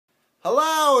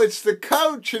Hello, it's the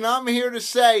coach, and I'm here to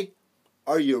say,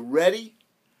 are you ready?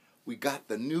 We got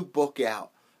the new book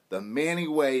out, The Many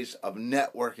Ways of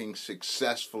Networking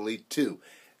Successfully 2.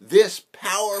 This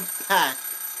power-packed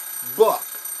book.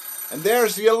 And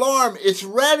there's the alarm. It's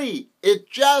ready. It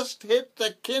just hit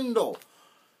the Kindle.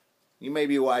 You may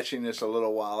be watching this a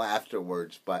little while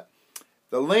afterwards, but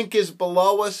the link is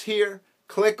below us here.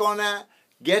 Click on that.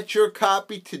 Get your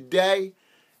copy today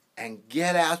and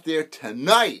get out there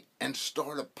tonight and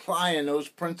start applying those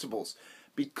principles.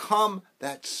 Become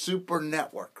that super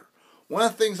networker. One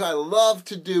of the things I love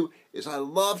to do is I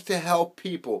love to help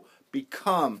people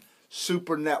become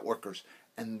super networkers.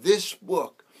 And this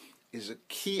book is a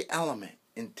key element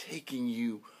in taking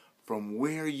you from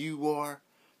where you are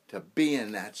to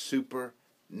being that super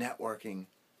networking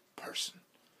person.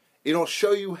 It'll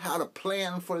show you how to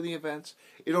plan for the events.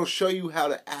 It'll show you how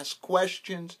to ask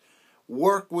questions,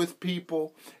 work with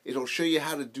people. It'll show you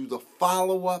how to do the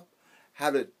follow-up,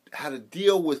 how to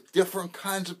deal with different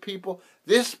kinds of people.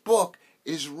 This book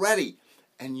is ready,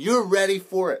 and you're ready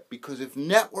for it, because if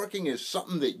networking is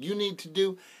something that you need to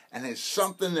do and is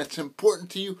something that's important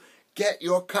to you, get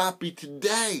your copy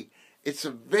today. It's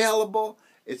available,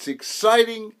 it's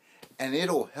exciting, and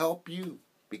it'll help you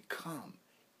become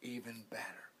even better.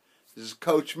 This is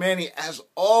Coach Manny, as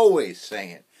always,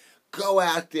 saying, go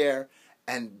out there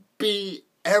and be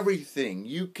everything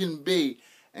you can be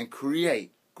and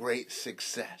create great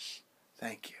success.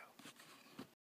 Thank you.